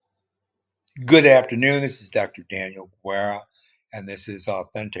Good afternoon. This is Dr. Daniel Guerra, and this is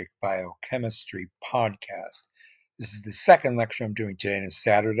Authentic Biochemistry Podcast. This is the second lecture I'm doing today, and it's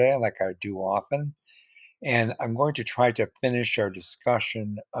Saturday, like I do often. And I'm going to try to finish our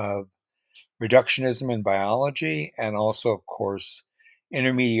discussion of reductionism in biology and also, of course,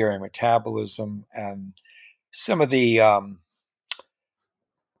 intermediary metabolism and some of the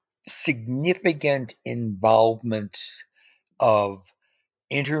significant involvement of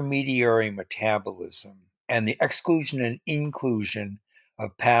intermediary metabolism and the exclusion and inclusion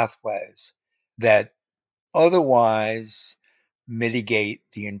of pathways that otherwise mitigate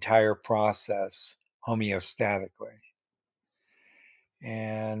the entire process homeostatically.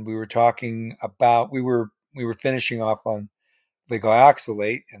 And we were talking about we were finishing off on the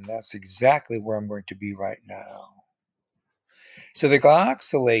glyoxylate, and that's exactly where I'm going to be right now. So the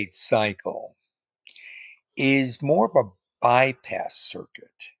glyoxylate cycle is more of a bypass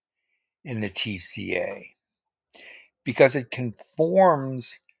circuit in the TCA, because it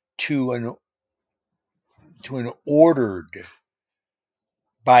conforms to an ordered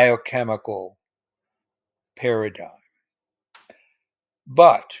biochemical paradigm.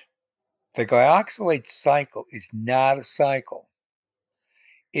 But the glyoxylate cycle is not a cycle.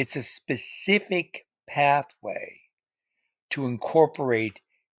 It's a specific pathway to incorporate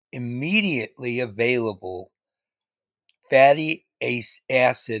immediately available fatty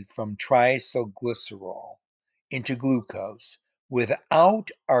acid from triacylglycerol into glucose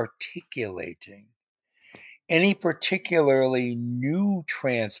without articulating any particularly new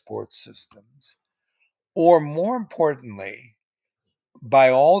transport systems, or more importantly, by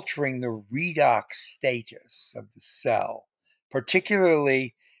altering the redox status of the cell,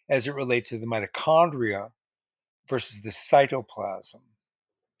 particularly as it relates to the mitochondria versus the cytoplasm,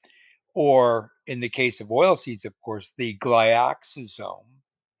 or in the case of oilseeds, of course, the glyoxysome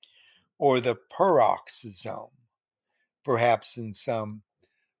or the peroxisome, perhaps in some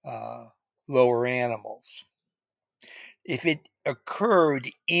uh, lower animals. If it occurred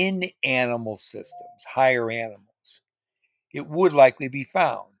in animal systems, higher animals, it would likely be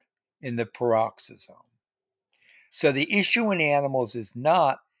found in the peroxisome. So the issue in animals is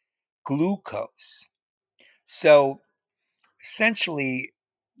not glucose. So essentially,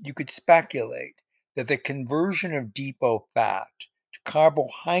 you could speculate that the conversion of depot fat to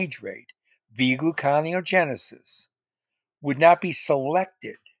carbohydrate via gluconeogenesis would not be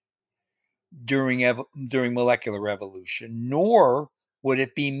selected during molecular evolution, nor would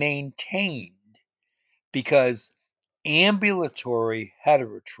it be maintained, because ambulatory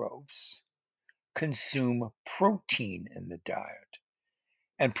heterotrophs consume protein in the diet,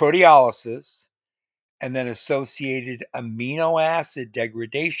 and proteolysis and then associated amino acid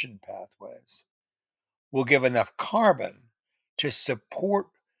degradation pathways will give enough carbon to support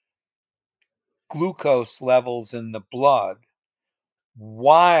glucose levels in the blood,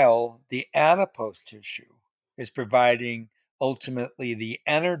 while the adipose tissue is providing ultimately the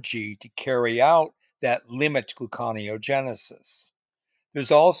energy to carry out that limit gluconeogenesis.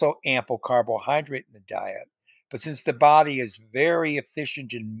 There's also ample carbohydrate in the diet, but since the body is very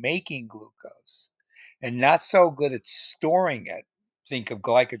efficient in making glucose and not so good at storing it, think of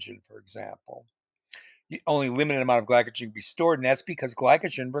glycogen, for example, only limited amount of glycogen can be stored, and that's because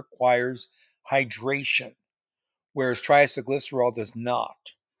glycogen requires hydration, whereas triacylglycerol does not.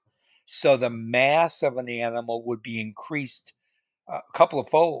 So the mass of an animal would be increased a couple of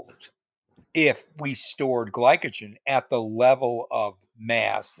fold if we stored glycogen at the level of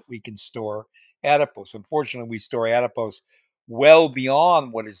mass that we can store adipose. Unfortunately, we store adipose well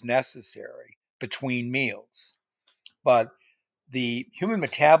beyond what is necessary between meals. But the human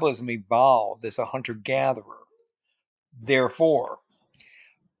metabolism evolved as a hunter-gatherer. Therefore,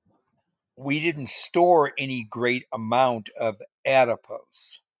 we didn't store any great amount of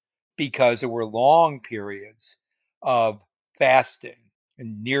adipose because there were long periods of fasting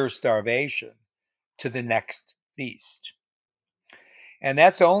and near starvation to the next feast. And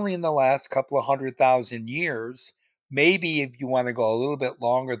that's only in the last couple of 100,000 years. Maybe if you want to go a little bit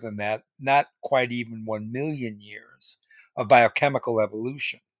longer than that, not quite even 1 million years of biochemical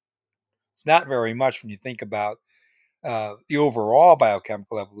evolution. It's not very much when you think about the overall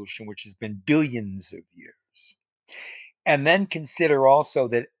biochemical evolution, which has been billions of years. And then consider also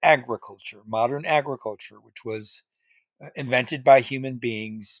that agriculture, modern agriculture, which was invented by human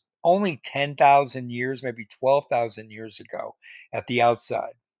beings only 10,000 years, maybe 12,000 years ago at the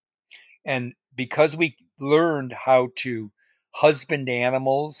outside. And because we learned how to husband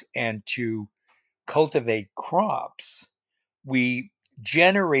animals and to cultivate crops, we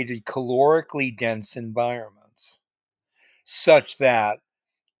generated calorically dense environments such that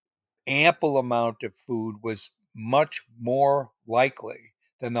ample amount of food was much more likely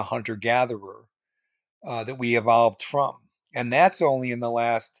than the hunter-gatherer that we evolved from. And that's only in the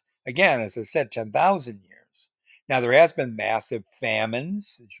last, again, as I said, 10,000 years. Now, there has been massive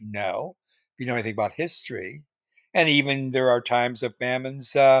famines, as you know, if you know anything about history. And even there are times of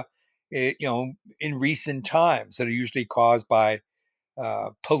famines, in recent times that are usually caused by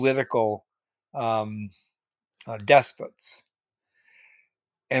political um, despots.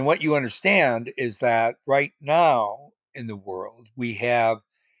 And what you understand is that right now in the world, we have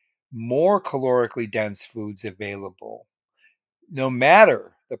more calorically dense foods available, no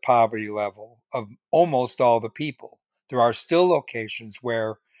matter the poverty level of almost all the people. There are still locations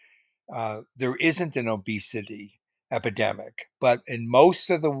where there isn't an obesity epidemic, but in most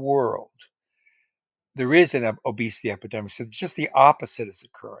of the world, there is an obesity epidemic. So just the opposite is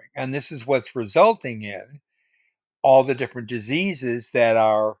occurring. And this is what's resulting in all the different diseases that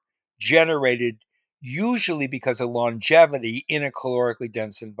are generated usually because of longevity in a calorically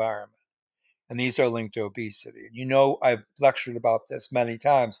dense environment. And these are linked to obesity. You know, I've lectured about this many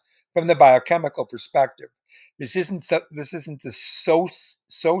times from the biochemical perspective. This isn't a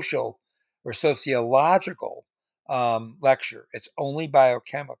social or sociological lecture. It's only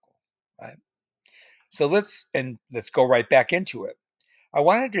biochemical, right? So let's go right back into it. I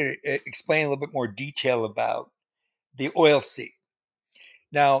wanted to explain a little bit more detail about the oil seed.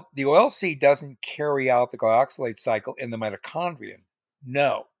 Now, the oil seed doesn't carry out the glyoxylate cycle in the mitochondrion.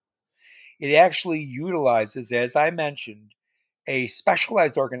 No, it actually utilizes, as I mentioned, a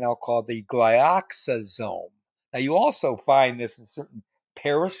specialized organelle called the glyoxysome. Now, you also find this in certain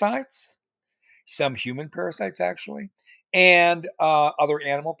parasites, some human parasites actually, and other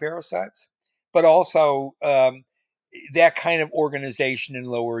animal parasites, but also that kind of organization in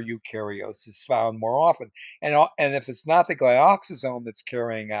lower eukaryotes is found more often. And if it's not the glyoxysome that's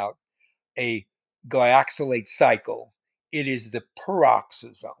carrying out a glyoxylate cycle, it is the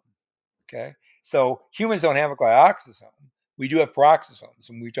peroxisome. Okay, so humans don't have a glyoxysome. We do have peroxisomes,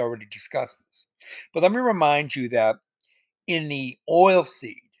 and we've already discussed this. But let me remind you that in the oil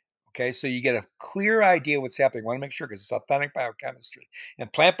seed, okay, so you get a clear idea what's happening. I want to make sure because it's authentic biochemistry,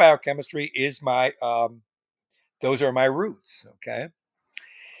 and plant biochemistry is my those are my roots. Okay,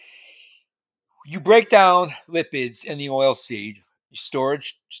 you break down lipids in the oil seed,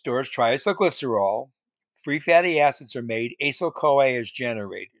 storage triacylglycerol, free fatty acids are made, acyl CoA is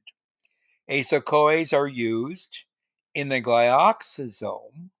generated. Acyl CoAs are used in the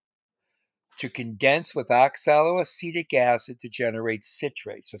glyoxysome to condense with oxaloacetic acid to generate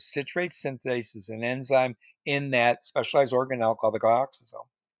citrate. So citrate synthase is an enzyme in that specialized organelle called the glyoxysome.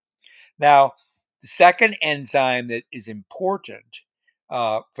 Now, the second enzyme that is important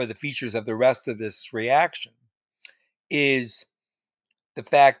for the features of the rest of this reaction is the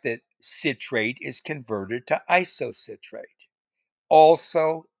fact that citrate is converted to isocitrate,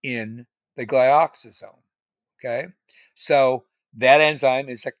 also in the glyoxysome. Okay, so that enzyme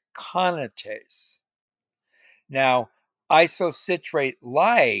is a conatase. Now, isocitrate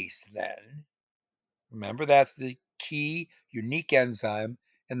lyase, then, remember that's the key unique enzyme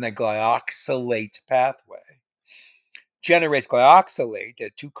in the glyoxylate pathway, generates glyoxylate, a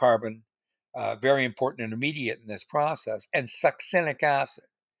two carbon, very important intermediate in this process, and succinic acid.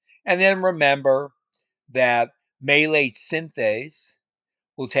 And then remember that malate synthase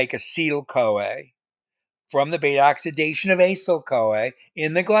will take acetyl CoA from the beta oxidation of acyl CoA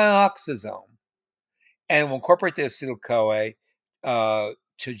in the glyoxysome and will incorporate the acetyl CoA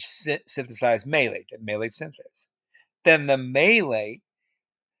to synthesize malate and malate synthase. Then the malate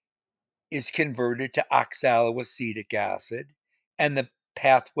is converted to oxaloacetic acid and the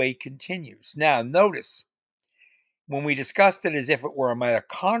pathway continues. Now, notice when we discussed it as if it were a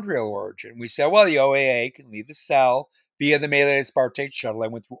mitochondrial origin, we said, well, the OAA can leave the cell via the malate aspartate shuttle. I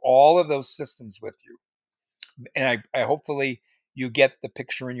went through all of those systems with you. And I hopefully you get the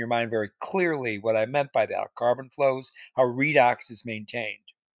picture in your mind very clearly what I meant by that. How carbon flows, how redox is maintained,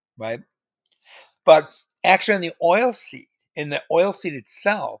 right? But actually in the oil seed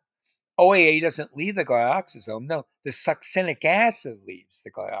itself, OAA doesn't leave the glyoxysome. No, the succinic acid leaves the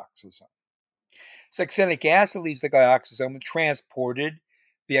glyoxysome. Succinic acid leaves the glyoxysome and transported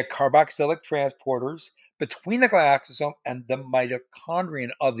via carboxylic transporters between the glyoxysome and the mitochondrion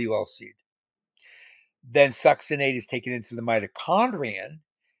of the oil seed. Then succinate is taken into the mitochondrion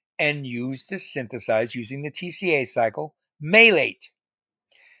and used to synthesize using the TCA cycle malate.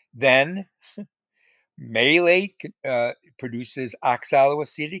 Then malate produces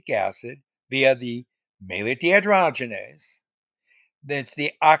oxaloacetic acid via the malate dehydrogenase. Then it's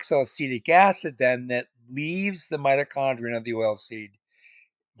the oxaloacetic acid then that leaves the mitochondrion of the oil seed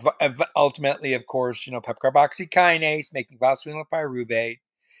Ultimately, of course, pepcarboxykinase making phosphoryl pyruvate,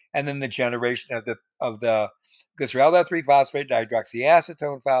 and then the generation of the glyceraldehyde 3 phosphate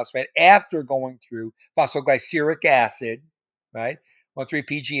dihydroxyacetone phosphate after going through phosphoglyceric acid, right? 1,3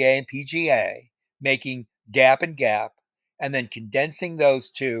 PGA and PGA, making DAP and GAP, and then condensing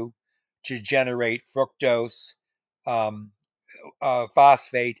those two to generate fructose, um,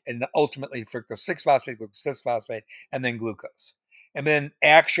 phosphate, and ultimately fructose 6 phosphate, glucose 6 phosphate, and then glucose. And then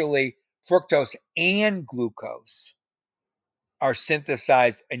actually, fructose and glucose are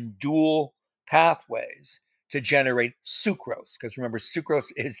synthesized in dual pathways to generate sucrose. Because remember,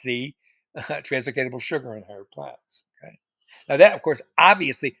 sucrose is the translocatable sugar in higher plants. Okay. Now, that, of course,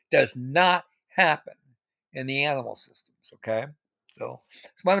 obviously does not happen in the animal systems. Okay. So,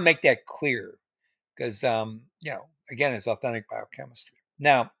 just want to make that clear because, again, it's authentic biochemistry.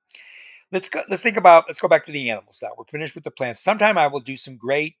 Now, let's go back to the animals now. We're finished with the plants. Sometime I will do some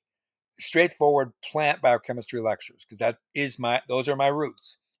great straightforward plant biochemistry lectures because those are my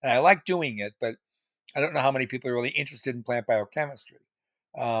roots. And I like doing it, but I don't know how many people are really interested in plant biochemistry.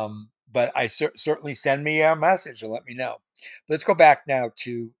 But certainly send me a message and let me know. But let's go back now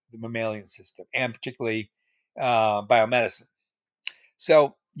to the mammalian system and particularly biomedicine.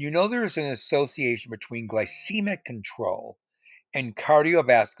 So, there is an association between glycemic control and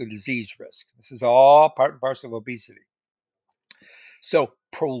cardiovascular disease risk. This is all part and parcel of obesity. So,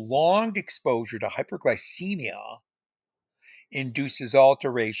 prolonged exposure to hyperglycemia induces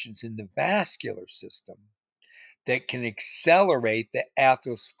alterations in the vascular system that can accelerate the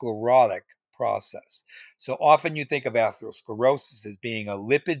atherosclerotic process. So often you think of atherosclerosis as being a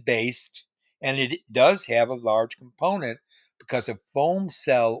lipid based, and it does have a large component because of foam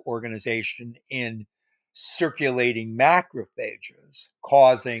cell organization in circulating macrophages,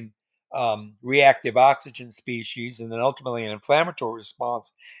 causing reactive oxygen species and then ultimately an inflammatory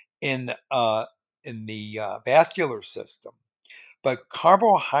response in the vascular system. But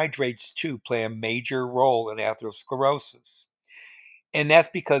carbohydrates too play a major role in atherosclerosis. And that's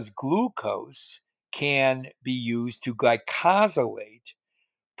because glucose can be used to glycosylate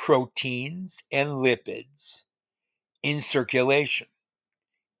proteins and lipids in circulation.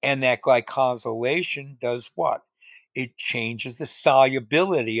 And that glycosylation does what? It changes the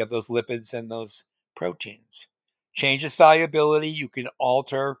solubility of those lipids and those proteins. Changes solubility, you can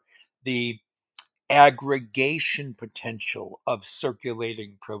alter the aggregation potential of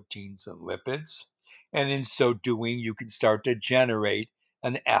circulating proteins and lipids. And in so doing, you can start to generate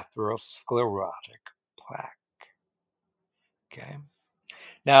an atherosclerotic plaque. Okay.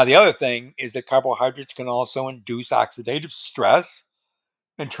 Now, the other thing is that carbohydrates can also induce oxidative stress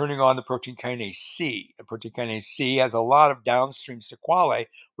and turning on the protein kinase C. And protein kinase C has a lot of downstream sequelae,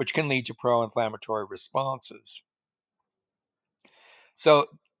 which can lead to pro inflammatory responses. So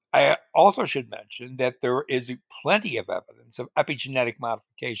I also should mention that there is plenty of evidence of epigenetic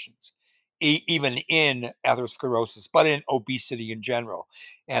modifications, even in atherosclerosis, but in obesity in general.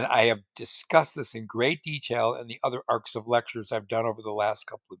 And I have discussed this in great detail in the other arcs of lectures I've done over the last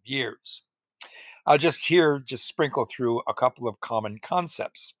couple of years. I'll just sprinkle through a couple of common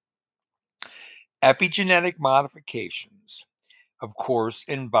concepts. Epigenetic modifications, of course,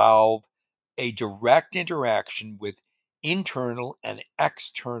 involve a direct interaction with internal and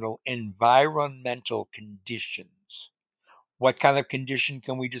external environmental conditions. What kind of condition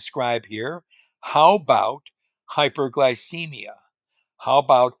can we describe here? How about hyperglycemia? How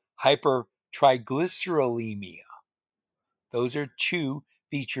about hypertriglyceridemia? Those are two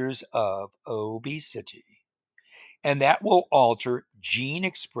features of obesity. And that will alter gene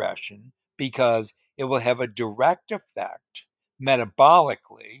expression because it will have a direct effect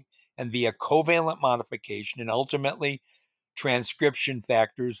metabolically and via covalent modification and ultimately transcription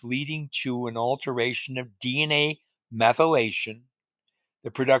factors leading to an alteration of DNA methylation, the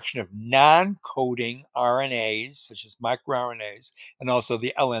production of non coding RNAs, such as microRNAs, and also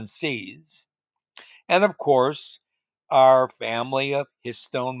the LNCs, and of course, our family of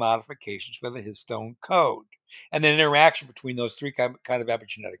histone modifications for the histone code, and the interaction between those three kind of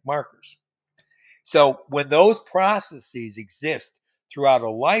epigenetic markers. So when those processes exist throughout a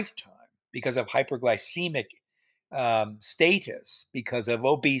lifetime because of hyperglycemic status, because of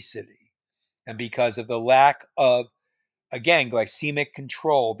obesity, and because of the lack of, again, glycemic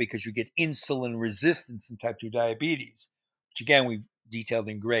control, because you get insulin resistance in type 2 diabetes, which again, we've detailed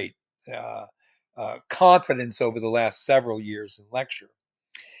in great uh, confidence over the last several years in lecture.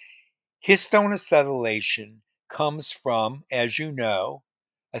 Histone acetylation comes from, as you know,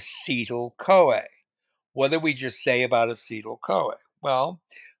 acetyl CoA. What do we just say about acetyl CoA? Well,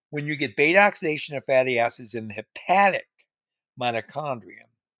 when you get beta oxidation of fatty acids in the hepatic mitochondrium,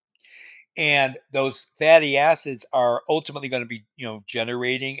 And those fatty acids are ultimately going to be,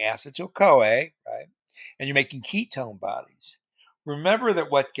 generating acetyl CoA, right? And you're making ketone bodies. Remember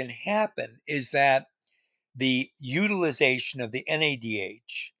that what can happen is that the utilization of the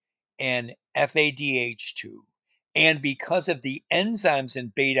NADH and FADH2, and because of the enzymes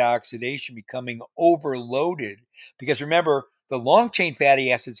in beta oxidation becoming overloaded, because remember, the long chain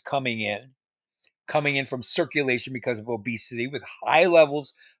fatty acids coming in from circulation because of obesity with high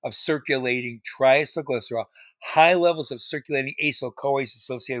levels of circulating triacylglycerol, high levels of circulating acyl CoAs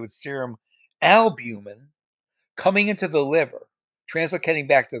associated with serum albumin coming into the liver, translocating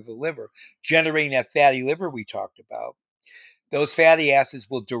back to the liver, generating that fatty liver we talked about. Those fatty acids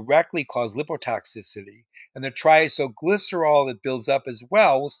will directly cause lipotoxicity, and the triacylglycerol that builds up as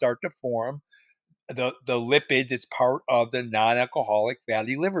well will start to form the lipid that's part of the non-alcoholic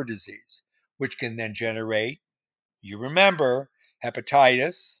fatty liver disease, which can then generate, you remember,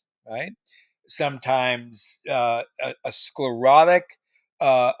 hepatitis, right? Sometimes a sclerotic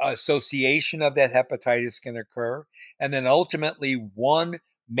association of that hepatitis can occur, and then ultimately one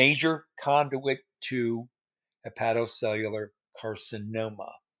major conduit to hepatocellular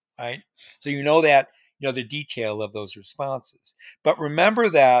carcinoma, right? So the detail of those responses. But remember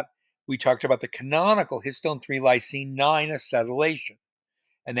that we talked about the canonical histone 3 lysine 9 acetylation,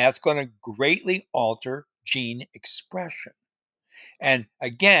 and that's going to greatly alter gene expression. And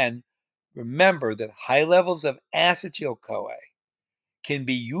again, remember that high levels of acetyl CoA can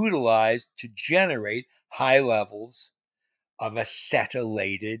be utilized to generate high levels of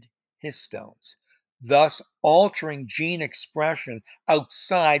acetylated histones, thus altering gene expression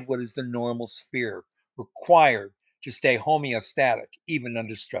outside what is the normal sphere required to stay homeostatic, even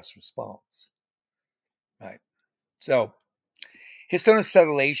under stress response. Right. So, histone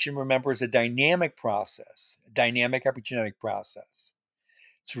acetylation, remember, is a dynamic process, a dynamic epigenetic process.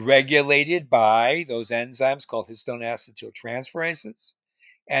 It's regulated by those enzymes called histone acetyltransferases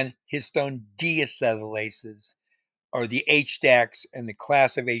and histone deacetylases, or the HDACs, and the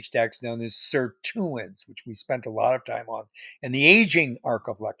class of HDACs known as sirtuins, which we spent a lot of time on in the aging arc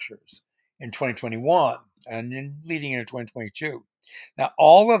of lectures in 2021 and then leading into 2022. Now,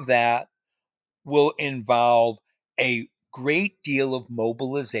 all of that will involve a great deal of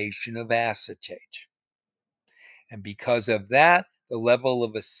mobilization of acetate. And because of that, the level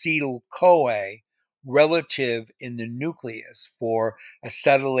of acetyl CoA relative in the nucleus for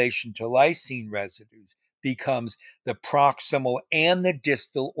acetylation to lysine residues becomes the proximal and the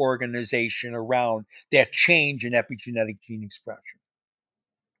distal organization around that change in epigenetic gene expression.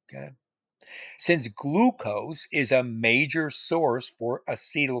 Okay. Since glucose is a major source for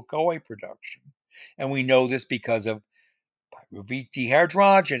acetyl CoA production, and we know this because of pyruvate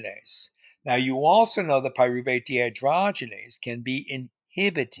dehydrogenase. Now, you also know that pyruvate dehydrogenase can be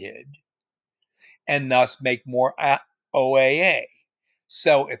inhibited and thus make more OAA.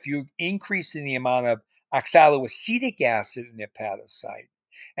 So, if you're increasing the amount of oxaloacetic acid in the hepatocyte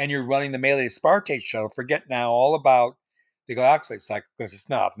and you're running the malated aspartate shuttle, forget now all about the glycoxylate cycle because it's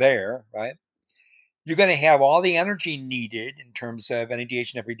not there, right? You're going to have all the energy needed in terms of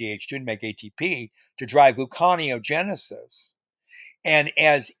NADH and FADH2 to make ATP to drive gluconeogenesis. And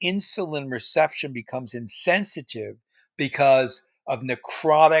as insulin reception becomes insensitive because of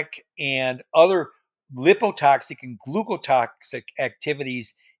necrotic and other lipotoxic and glucotoxic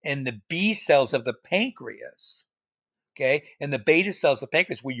activities in the B cells of the pancreas, okay, and the beta cells of the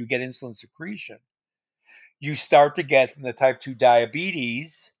pancreas where you get insulin secretion, you start to get from the type 2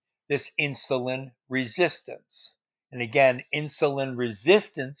 diabetes this insulin resistance. And again, insulin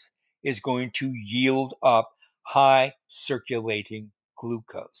resistance is going to yield up high circulating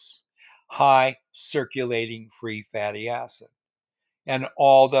glucose, high circulating free fatty acid, and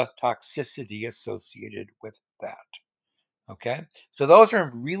all the toxicity associated with that. Okay, so those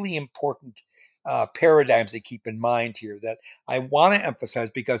are really important paradigms to keep in mind here that I want to emphasize,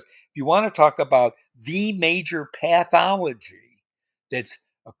 because if you want to talk about the major pathology that's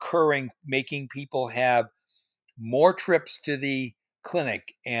occurring, making people have more trips to the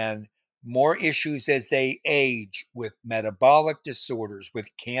clinic and more issues as they age with metabolic disorders, with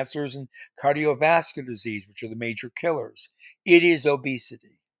cancers and cardiovascular disease, which are the major killers, it is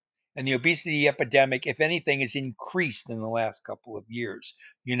obesity. And the obesity epidemic, if anything, has increased in the last couple of years.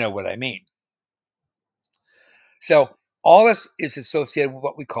 You know what I mean. So all this is associated with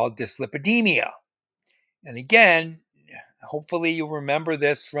what we call dyslipidemia. And again, hopefully you'll remember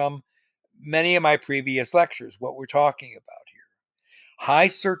this from many of my previous lectures, what we're talking about here. High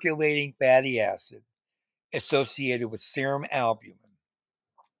circulating fatty acid associated with serum albumin,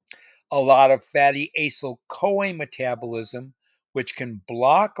 a lot of fatty acyl CoA metabolism, which can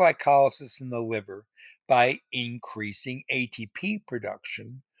block glycolysis in the liver by increasing ATP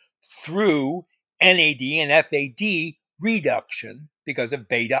production through NAD and FAD reduction because of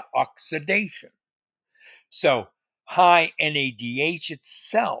beta oxidation. So high NADH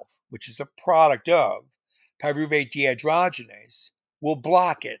itself, which is a product of pyruvate dehydrogenase, will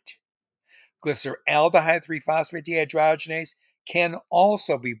block it. Glyceraldehyde 3-phosphate dehydrogenase can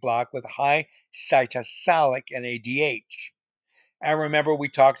also be blocked with high cytosolic NADH. And remember, we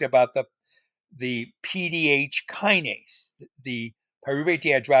talked about the PDH kinase, the pyruvate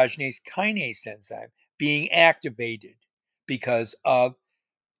dehydrogenase kinase enzyme, being activated because of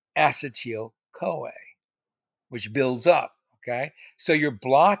acetyl-CoA, which builds up. Okay, so you're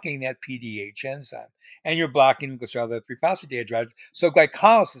blocking that PDH enzyme, and you're blocking glyceraldehyde 3-phosphate dehydrogenase. So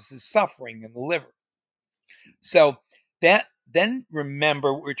glycolysis is suffering in the liver. So that then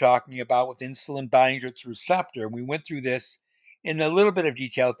remember what we're talking about with insulin binding to its receptor. We went through this in a little bit of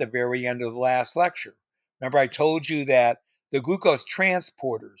detail at the very end of the last lecture. Remember, I told you that the glucose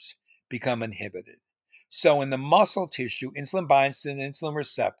transporters become inhibited. So in the muscle tissue, insulin binds to an insulin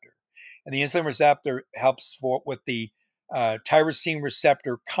receptor, and the insulin receptor helps with the tyrosine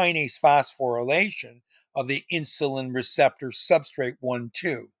receptor kinase phosphorylation of the insulin receptor substrate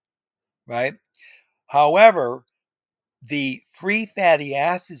 1,2, right? However, the free fatty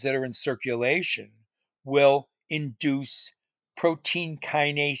acids that are in circulation will induce protein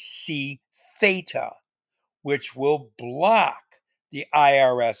kinase C theta, which will block the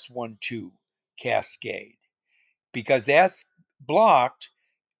IRS-1,2 cascade. Because that's blocked,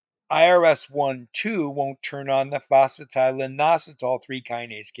 IRS-1,2 won't turn on the phosphatidylиnositol 3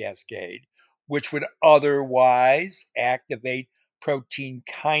 kinase cascade, which would otherwise activate protein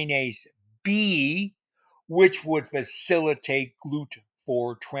kinase B, which would facilitate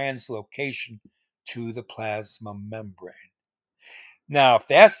GLUT4 translocation to the plasma membrane. Now, if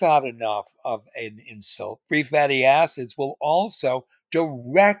that's not enough of an insult, free fatty acids will also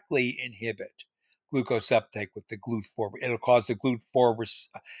directly inhibit glucose uptake with the GLUT4. It'll cause the GLUT4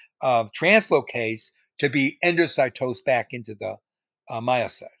 translocase to be endocytosed back into the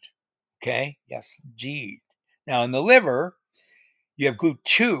myocyte. Okay? Yes, indeed. Now, in the liver, you have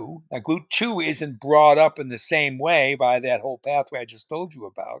GLUT2. Now, GLUT2 isn't brought up in the same way by that whole pathway I just told you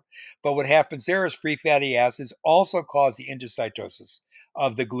about. But what happens there is free fatty acids also cause the endocytosis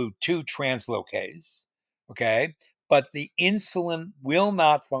of the GLUT2 translocase. Okay. But the insulin will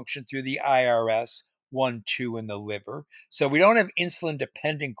not function through the IRS-1,2 in the liver. So we don't have insulin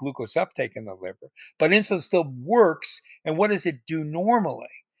dependent glucose uptake in the liver, but insulin still works. And what does it do normally?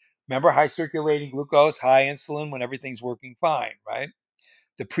 Remember, high circulating glucose, high insulin when everything's working fine, right?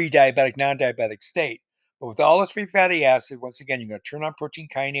 The pre-diabetic, non-diabetic state. But with all this free fatty acid, once again, you're going to turn on protein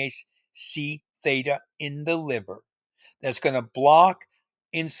kinase C theta in the liver. That's going to block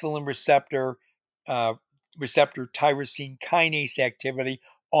insulin uh, receptor tyrosine kinase activity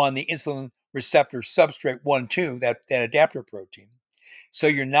on the insulin receptor substrate 1,2, that adapter protein. So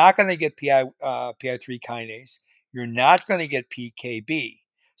you're not going to get PI3 kinase. You're not going to get PKB.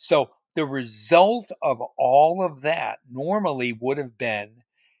 So the result of all of that normally would have been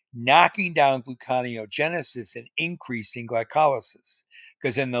knocking down gluconeogenesis and increasing glycolysis.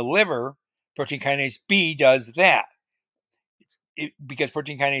 Because in the liver, protein kinase B does that. Because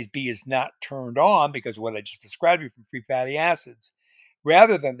protein kinase B is not turned on because of what I just described you from free fatty acids.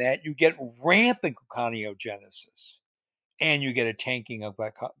 Rather than that, you get rampant gluconeogenesis and you get a tanking of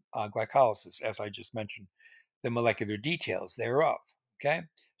glycolysis, as I just mentioned, the molecular details thereof. Okay,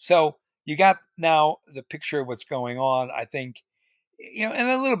 so you got now the picture of what's going on, I think, in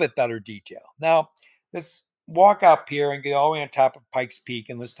a little bit better detail. Now, let's walk up here and get all the way on top of Pikes Peak,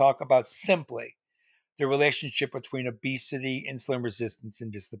 and let's talk about simply the relationship between obesity, insulin resistance,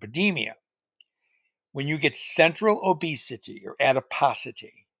 and dyslipidemia. When you get central obesity or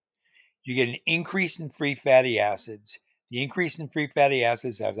adiposity, you get an increase in free fatty acids. The increase in free fatty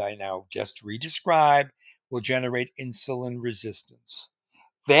acids, as I now just re-described, will generate insulin resistance.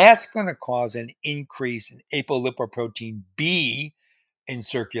 That's going to cause an increase in apolipoprotein B in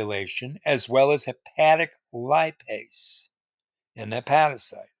circulation, as well as hepatic lipase in the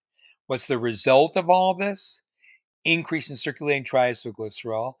hepatocyte. What's the result of all this? Increase in circulating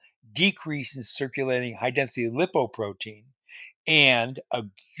triacylglycerol, decrease in circulating high density lipoprotein, and a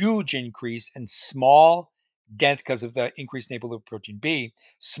huge increase in small, dense, because of the increase in apolipoprotein B,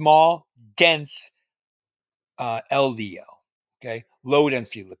 small, dense LDL, okay, low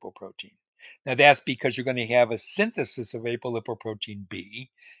density lipoprotein. Now that's because you're going to have a synthesis of apolipoprotein B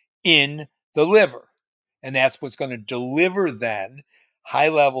in the liver. And that's what's going to deliver then high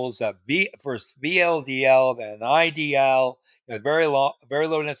levels of first VLDL, then IDL, very low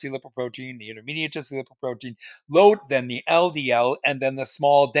density lipoprotein, the intermediate density lipoprotein, low, then the LDL, and then the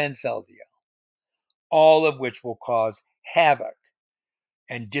small dense LDL, all of which will cause havoc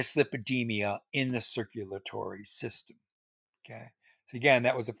and dyslipidemia in the circulatory system. Okay. So again,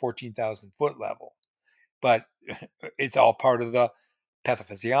 that was a 14,000-foot level, but it's all part of the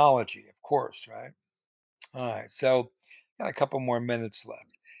pathophysiology, of course, right? All right. So got a couple more minutes left.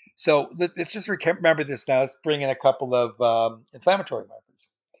 So let's just remember this now. Let's bring in a couple of inflammatory markers.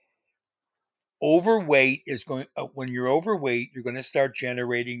 Overweight is going, when you're overweight, you're going to start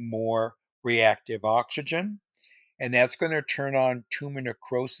generating more reactive oxygen, and that's going to turn on tumor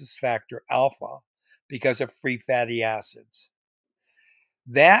necrosis factor alpha because of free fatty acids.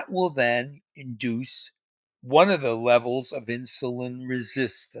 That will then induce one of the levels of insulin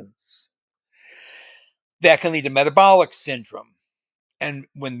resistance. That can lead to metabolic syndrome. And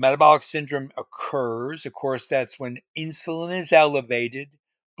when metabolic syndrome occurs, of course, that's when insulin is elevated,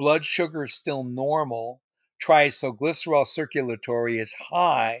 blood sugar is still normal, triacylglycerol circulatory is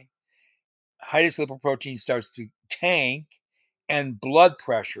high, high lipoprotein starts to tank, and blood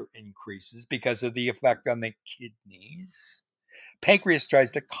pressure increases because of the effect on the kidneys. Pancreas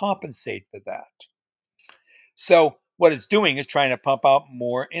tries to compensate for that. So what it's doing is trying to pump out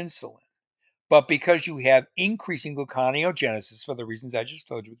more insulin. But because you have increasing gluconeogenesis for the reasons I just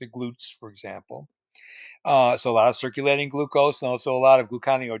told you, with the glutes, for example, so a lot of circulating glucose and also a lot of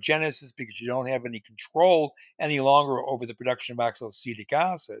gluconeogenesis because you don't have any control any longer over the production of oxaloacetic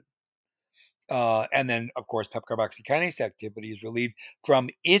acid. And then, of course, pepcarboxykinase activity is relieved from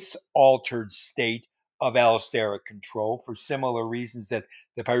its altered state of allosteric control for similar reasons that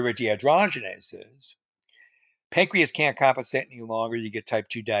the pyruvate dehydrogenase is. Pancreas can't compensate any longer. You get type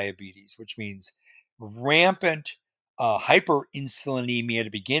 2 diabetes, which means rampant hyperinsulinemia to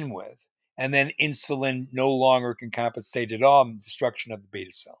begin with, and then insulin no longer can compensate at all, and destruction of the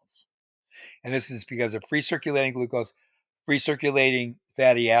beta cells. And this is because of free circulating glucose, free circulating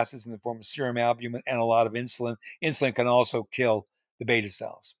fatty acids in the form of serum albumin, and a lot of insulin. Insulin can also kill the beta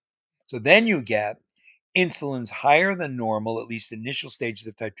cells. So then you get insulin's higher than normal, at least initial stages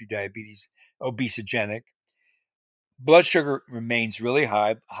of type 2 diabetes, obesogenic. Blood sugar remains really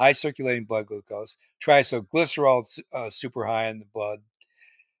high, high circulating blood glucose. Triacylglycerol super high in the blood.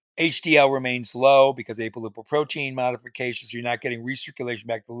 HDL remains low because apolipoprotein modifications. You're not getting recirculation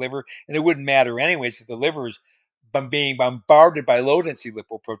back to the liver, and it wouldn't matter anyways because the liver is being bombarded by low density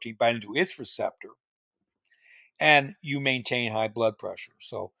lipoprotein binding to its receptor, and you maintain high blood pressure.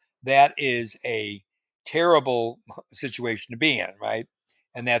 So that is a terrible situation to be in, right?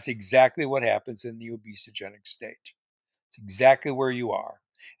 And that's exactly what happens in the obesogenic state. It's exactly where you are.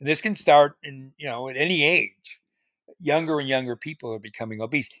 And this can start in, at any age. Younger and younger people are becoming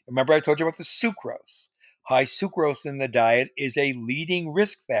obese. Remember I told you about the sucrose. High sucrose in the diet is a leading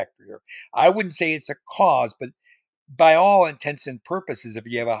risk factor here. I wouldn't say it's a cause, but by all intents and purposes, if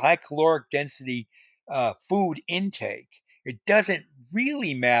you have a high caloric density food intake, it doesn't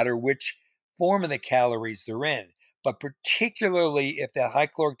really matter which form of the calories they're in. But particularly if that high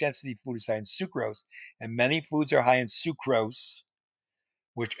caloric density food is high in sucrose, and many foods are high in sucrose,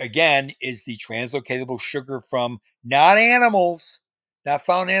 which again is the translocatable sugar from not animals, not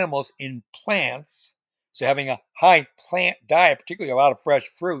found in animals, in plants. So having a high plant diet, particularly a lot of fresh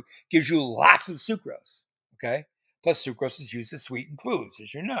fruit, gives you lots of sucrose. Okay. Plus, sucrose is used to sweeten foods,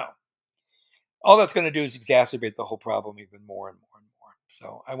 as you know. All that's going to do is exacerbate the whole problem even more and more and more.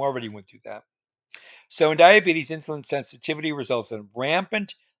 So I already went through that. So in diabetes, insulin sensitivity results in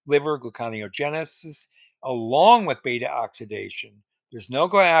rampant liver gluconeogenesis along with beta oxidation. There's no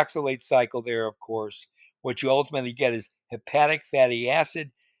glyoxylate cycle there, of course. What you ultimately get is hepatic fatty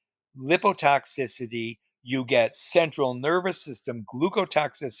acid, lipotoxicity. You get central nervous system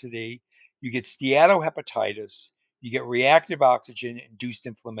glucotoxicity. You get steatohepatitis. You get reactive oxygen induced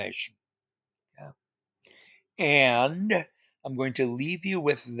inflammation. Yeah. And I'm going to leave you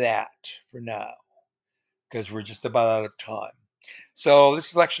with that for now because we're just about out of time. So this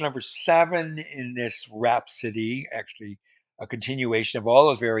is lecture number 7 in this Rhapsody, actually a continuation of all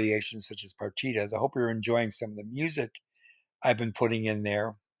those variations such as partitas. I hope you're enjoying some of the music I've been putting in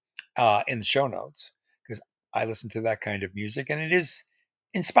there in the show notes because I listen to that kind of music and it is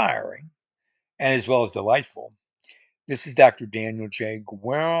inspiring and as well as delightful. This is Dr. Daniel J.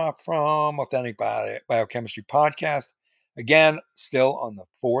 Guerra from Authentic Biochemistry Podcast. Again, still on the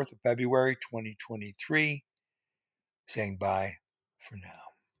 4th of February, 2023, saying bye for now.